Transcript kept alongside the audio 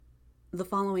The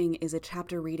following is a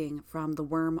chapter reading from the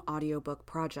Worm audiobook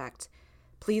project.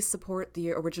 Please support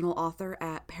the original author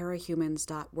at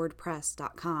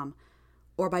parahumans.wordpress.com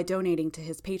or by donating to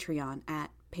his Patreon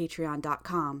at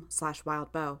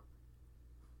patreon.com/wildbow.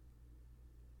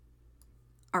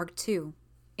 Arc 2,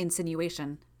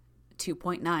 Insinuation,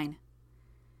 2.9.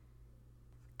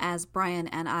 As Brian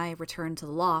and I returned to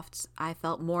the loft, I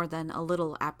felt more than a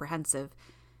little apprehensive.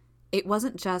 It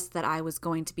wasn't just that I was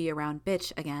going to be around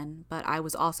Bitch again, but I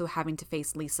was also having to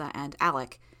face Lisa and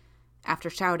Alec. After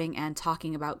shouting and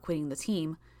talking about quitting the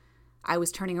team, I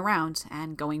was turning around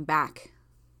and going back.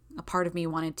 A part of me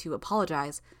wanted to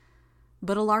apologize,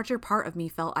 but a larger part of me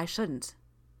felt I shouldn't.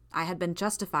 I had been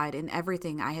justified in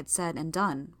everything I had said and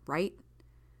done, right?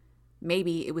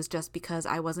 Maybe it was just because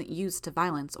I wasn't used to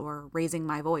violence or raising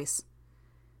my voice.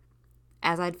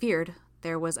 As I'd feared,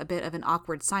 there was a bit of an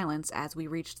awkward silence as we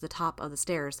reached the top of the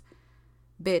stairs.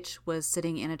 Bitch was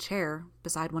sitting in a chair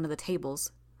beside one of the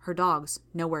tables, her dogs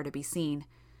nowhere to be seen.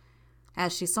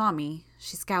 As she saw me,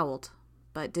 she scowled,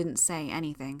 but didn't say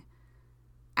anything.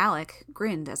 Alec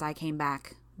grinned as I came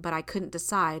back, but I couldn't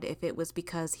decide if it was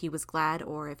because he was glad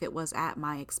or if it was at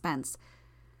my expense.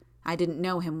 I didn't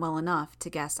know him well enough to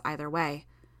guess either way.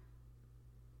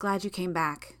 "Glad you came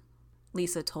back,"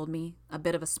 Lisa told me, a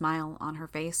bit of a smile on her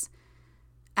face.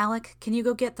 "Alec, can you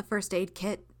go get the first aid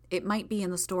kit? It might be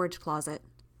in the storage closet."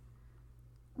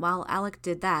 While Alec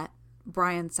did that,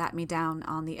 Brian sat me down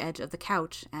on the edge of the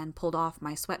couch and pulled off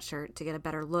my sweatshirt to get a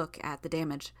better look at the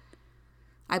damage.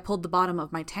 I pulled the bottom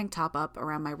of my tank top up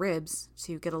around my ribs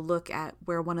to get a look at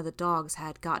where one of the dogs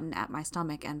had gotten at my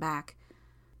stomach and back.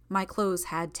 My clothes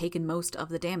had taken most of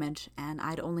the damage, and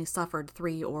I'd only suffered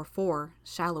 3 or 4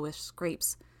 shallowish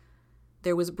scrapes.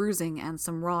 There was bruising and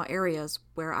some raw areas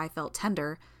where I felt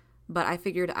tender, but I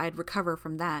figured I'd recover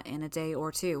from that in a day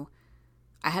or 2.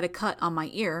 I had a cut on my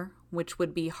ear, which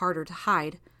would be harder to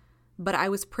hide, but I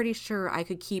was pretty sure I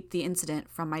could keep the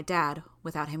incident from my dad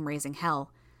without him raising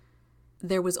hell.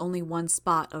 There was only one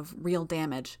spot of real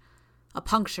damage, a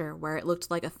puncture where it looked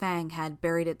like a fang had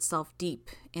buried itself deep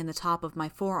in the top of my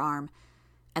forearm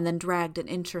and then dragged an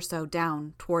inch or so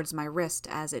down towards my wrist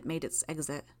as it made its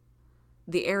exit.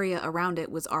 The area around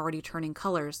it was already turning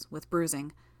colors with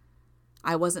bruising.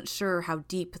 I wasn't sure how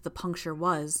deep the puncture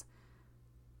was,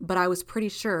 but I was pretty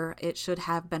sure it should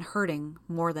have been hurting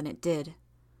more than it did.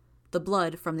 The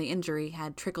blood from the injury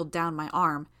had trickled down my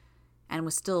arm and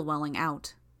was still welling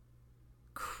out.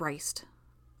 "Christ,"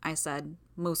 I said,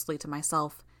 mostly to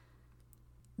myself.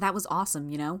 "That was awesome,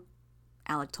 you know,"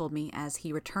 Alec told me as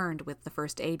he returned with the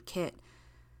first aid kit.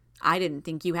 "I didn't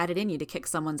think you had it in you to kick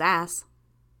someone's ass."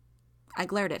 I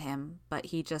glared at him, but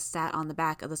he just sat on the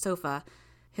back of the sofa,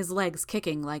 his legs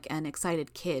kicking like an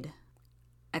excited kid.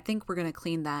 "I think we're going to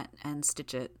clean that and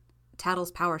stitch it.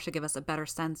 Tattle's power should give us a better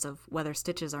sense of whether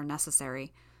stitches are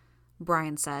necessary,"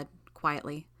 Brian said,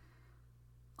 quietly.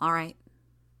 "All right,"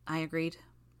 I agreed.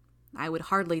 I would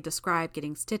hardly describe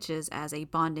getting stitches as a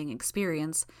bonding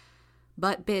experience,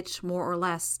 but Bitch more or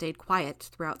less stayed quiet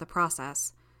throughout the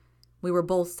process. We were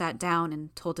both sat down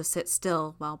and told to sit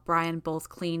still while Brian both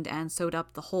cleaned and sewed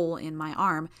up the hole in my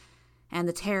arm and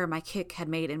the tear my kick had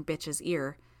made in Bitch's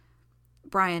ear.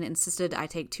 Brian insisted I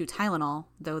take 2 Tylenol,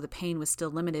 though the pain was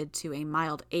still limited to a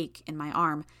mild ache in my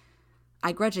arm.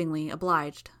 I grudgingly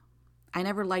obliged. I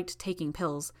never liked taking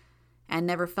pills, and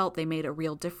never felt they made a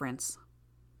real difference.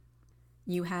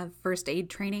 "You have first aid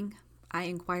training?" I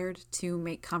inquired to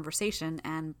make conversation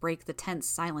and break the tense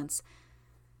silence.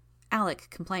 Alec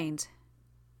complained.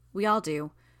 "We all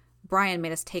do. Brian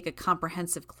made us take a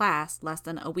comprehensive class less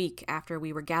than a week after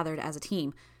we were gathered as a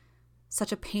team.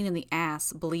 Such a pain in the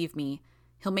ass, believe me.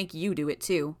 He'll make you do it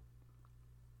too."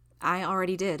 "I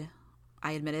already did,"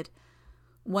 I admitted.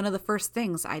 "One of the first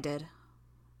things I did."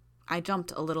 I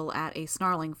jumped a little at a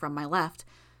snarling from my left,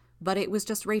 but it was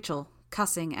just Rachel,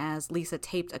 cussing as Lisa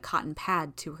taped a cotton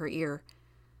pad to her ear.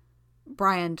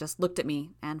 Brian just looked at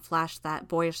me and flashed that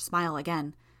boyish smile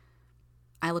again.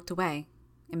 I looked away,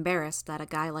 embarrassed that a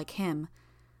guy like him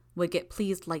would get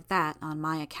pleased like that on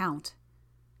my account.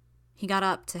 He got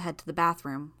up to head to the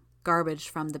bathroom, garbage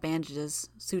from the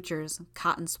bandages, sutures,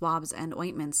 cotton swabs, and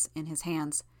ointments in his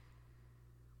hands.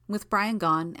 With Brian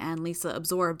gone and Lisa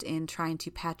absorbed in trying to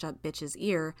patch up Bitch's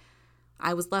ear,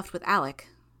 I was left with Alec.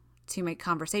 To make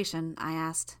conversation, I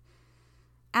asked,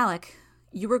 "Alec,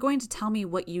 you were going to tell me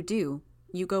what you do.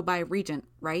 You go by Regent,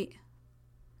 right?"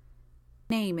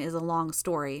 "Name is a long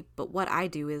story, but what I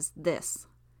do is this."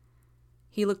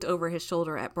 He looked over his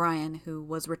shoulder at Brian, who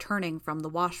was returning from the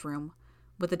washroom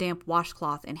with a damp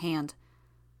washcloth in hand.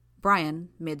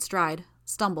 Brian, mid-stride,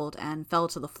 stumbled and fell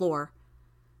to the floor.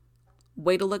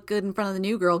 Way to look good in front of the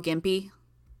new girl, Gimpy.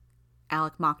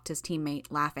 Alec mocked his teammate,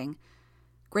 laughing.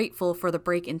 Grateful for the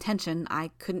break in tension,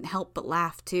 I couldn't help but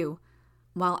laugh, too.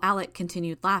 While Alec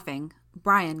continued laughing,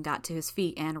 Brian got to his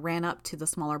feet and ran up to the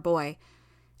smaller boy,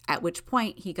 at which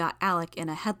point he got Alec in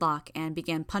a headlock and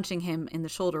began punching him in the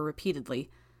shoulder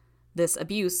repeatedly. This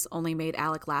abuse only made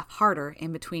Alec laugh harder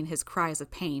in between his cries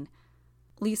of pain.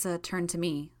 Lisa turned to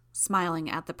me, smiling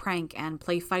at the prank and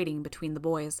play fighting between the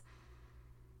boys.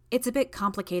 It's a bit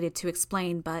complicated to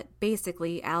explain, but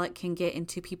basically Alec can get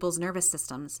into people's nervous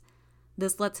systems.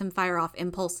 This lets him fire off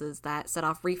impulses that set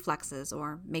off reflexes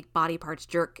or make body parts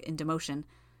jerk into motion.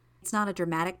 It's not a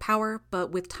dramatic power,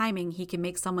 but with timing he can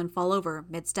make someone fall over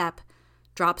mid-step,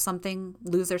 drop something,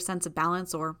 lose their sense of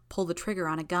balance, or pull the trigger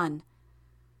on a gun.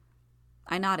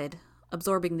 I nodded,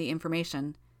 absorbing the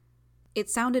information. It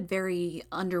sounded very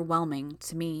underwhelming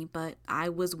to me, but I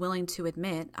was willing to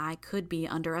admit I could be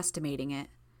underestimating it.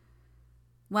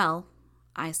 Well,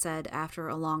 I said after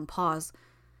a long pause,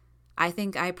 I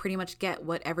think I pretty much get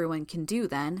what everyone can do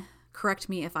then. Correct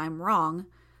me if I'm wrong,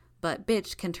 but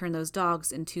bitch can turn those dogs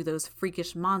into those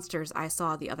freakish monsters I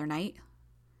saw the other night.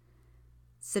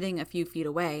 Sitting a few feet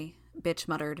away, bitch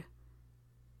muttered,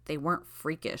 "They weren't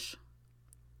freakish."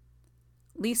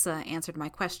 Lisa answered my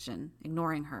question,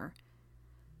 ignoring her.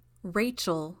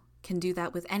 "Rachel can do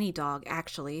that with any dog,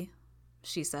 actually,"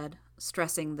 she said,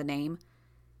 stressing the name.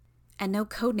 "And no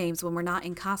code names when we're not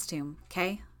in costume,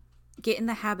 okay? Get in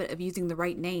the habit of using the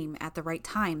right name at the right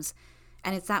times,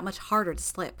 and it's that much harder to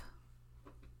slip."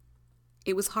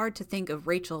 It was hard to think of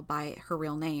Rachel by her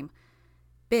real name.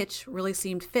 Bitch really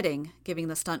seemed fitting, given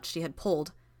the stunt she had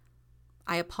pulled.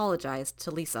 I apologized to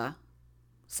Lisa.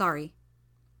 "Sorry."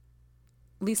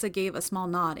 Lisa gave a small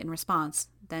nod in response.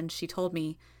 Then she told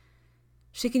me,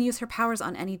 "She can use her powers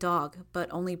on any dog,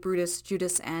 but only Brutus,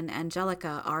 Judas, and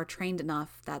Angelica are trained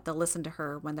enough that they'll listen to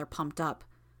her when they're pumped up."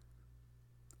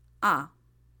 Ah,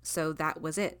 so that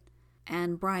was it.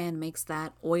 And Brian makes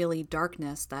that oily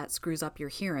darkness that screws up your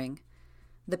hearing.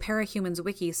 The Parahumans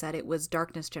wiki said it was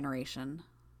darkness generation.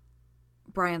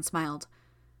 Brian smiled.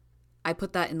 "I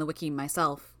put that in the wiki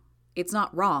myself. It's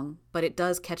not wrong, but it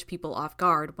does catch people off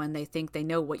guard when they think they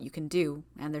know what you can do,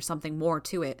 and there's something more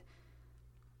to it."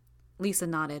 Lisa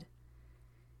nodded.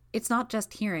 "It's not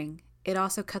just hearing. It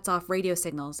also cuts off radio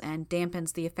signals and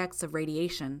dampens the effects of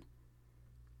radiation."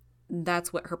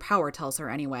 That's what her power tells her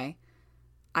anyway.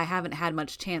 I haven't had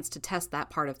much chance to test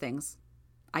that part of things.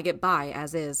 I get by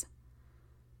as is.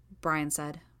 Brian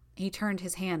said. He turned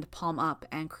his hand palm up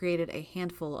and created a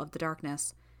handful of the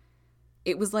darkness.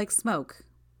 It was like smoke,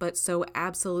 but so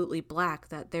absolutely black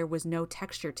that there was no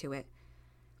texture to it.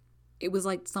 It was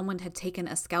like someone had taken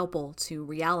a scalpel to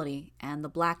reality, and the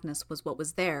blackness was what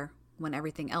was there when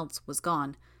everything else was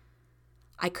gone.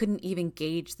 I couldn't even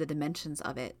gauge the dimensions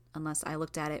of it unless I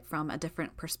looked at it from a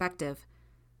different perspective.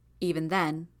 Even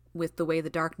then, with the way the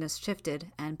darkness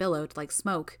shifted and billowed like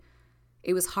smoke,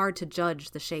 it was hard to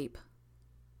judge the shape.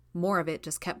 More of it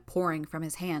just kept pouring from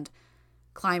his hand,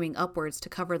 climbing upwards to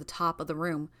cover the top of the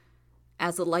room.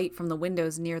 As the light from the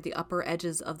windows near the upper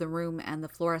edges of the room and the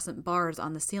fluorescent bars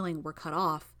on the ceiling were cut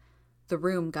off, the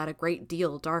room got a great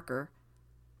deal darker.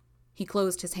 He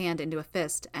closed his hand into a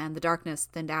fist, and the darkness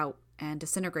thinned out and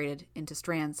disintegrated into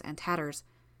strands and tatters,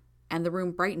 and the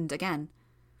room brightened again.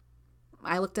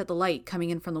 I looked at the light coming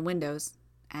in from the windows,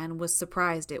 and was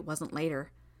surprised it wasn't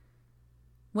later.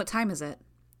 "What time is it?"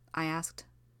 I asked.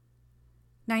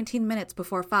 19 minutes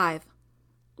before 5,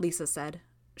 Lisa said.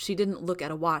 She didn't look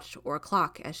at a watch or a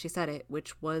clock as she said it,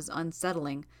 which was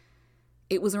unsettling.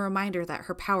 It was a reminder that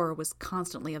her power was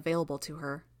constantly available to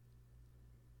her.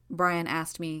 Brian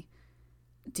asked me,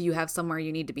 "Do you have somewhere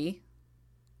you need to be?"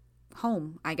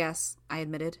 "Home, I guess," I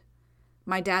admitted.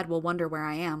 "My dad will wonder where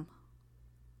I am."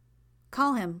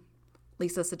 "Call him,"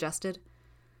 Lisa suggested.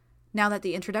 "Now that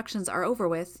the introductions are over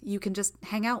with, you can just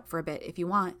hang out for a bit if you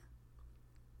want."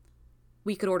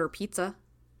 "We could order pizza,"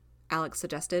 Alex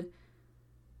suggested.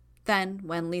 Then,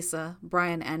 when Lisa,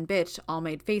 Brian, and Bitch all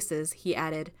made faces, he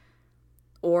added,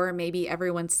 "Or maybe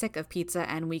everyone's sick of pizza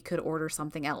and we could order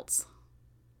something else."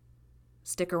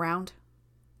 "Stick around?"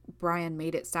 Brian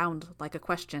made it sound like a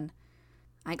question.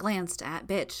 I glanced at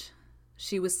Bitch.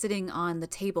 She was sitting on the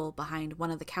table behind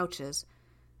one of the couches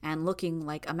and looking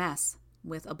like a mess,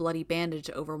 with a bloody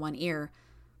bandage over one ear,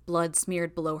 blood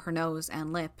smeared below her nose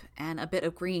and lip, and a bit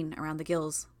of green around the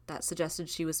gills that suggested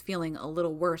she was feeling a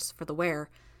little worse for the wear.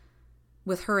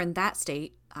 With her in that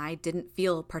state, I didn't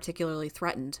feel particularly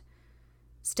threatened.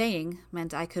 Staying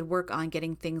meant I could work on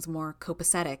getting things more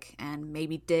copacetic and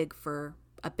maybe dig for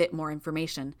a bit more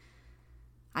information.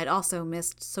 I'd also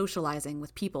missed socializing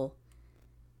with people.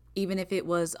 even if it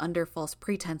was under false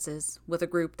pretenses with a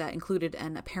group that included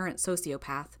an apparent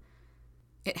sociopath.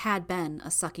 It had been a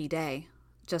sucky day.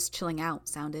 Just chilling out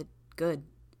sounded good.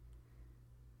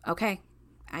 Okay,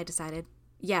 I decided.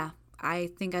 Yeah,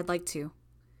 I think I'd like to.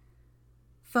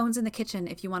 Phone's in the kitchen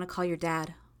if you want to call your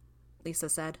dad, Lisa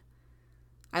said.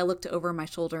 I looked over my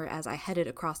shoulder as I headed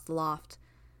across the loft.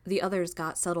 The others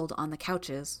got settled on the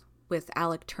couches, with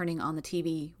Alec turning on the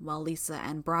TV while Lisa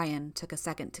and Brian took a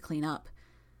second to clean up.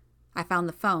 I found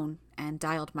the phone and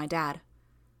dialed my dad.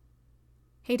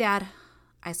 Hey, Dad,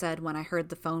 I said when I heard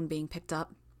the phone being picked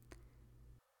up.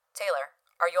 Taylor,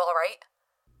 are you all right?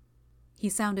 He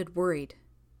sounded worried.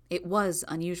 It was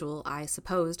unusual, I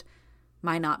supposed,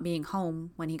 my not being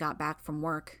home when he got back from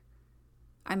work.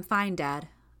 I'm fine, Dad.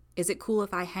 Is it cool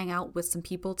if I hang out with some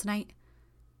people tonight?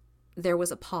 There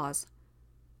was a pause.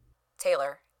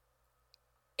 Taylor,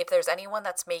 if there's anyone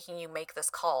that's making you make this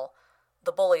call,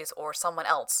 the bullies or someone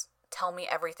else, tell me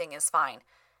everything is fine.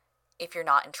 If you're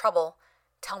not in trouble,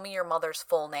 tell me your mother's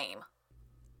full name.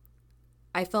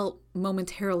 I felt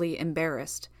momentarily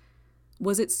embarrassed.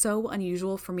 Was it so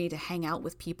unusual for me to hang out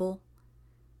with people?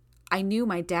 I knew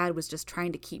my dad was just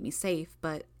trying to keep me safe,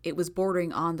 but it was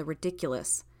bordering on the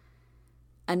ridiculous.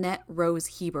 Annette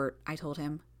Rose Hebert, I told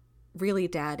him. Really,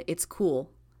 Dad, it's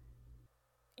cool.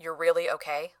 You're really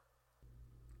okay?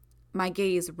 My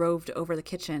gaze roved over the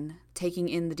kitchen, taking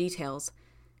in the details,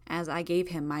 as I gave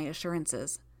him my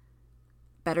assurances.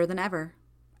 Better than ever.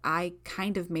 I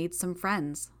kind of made some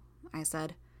friends, I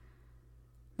said.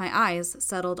 My eyes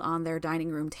settled on their dining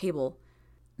room table.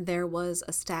 There was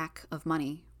a stack of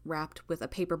money, wrapped with a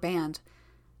paper band,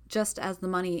 just as the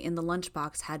money in the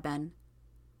lunchbox had been.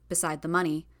 Beside the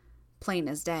money, plain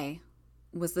as day,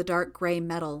 was the dark gray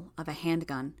metal of a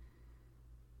handgun.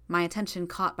 My attention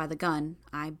caught by the gun,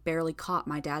 I barely caught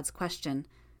my dad's question.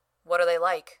 What are they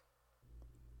like?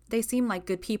 They seem like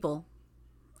good people,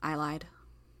 I lied.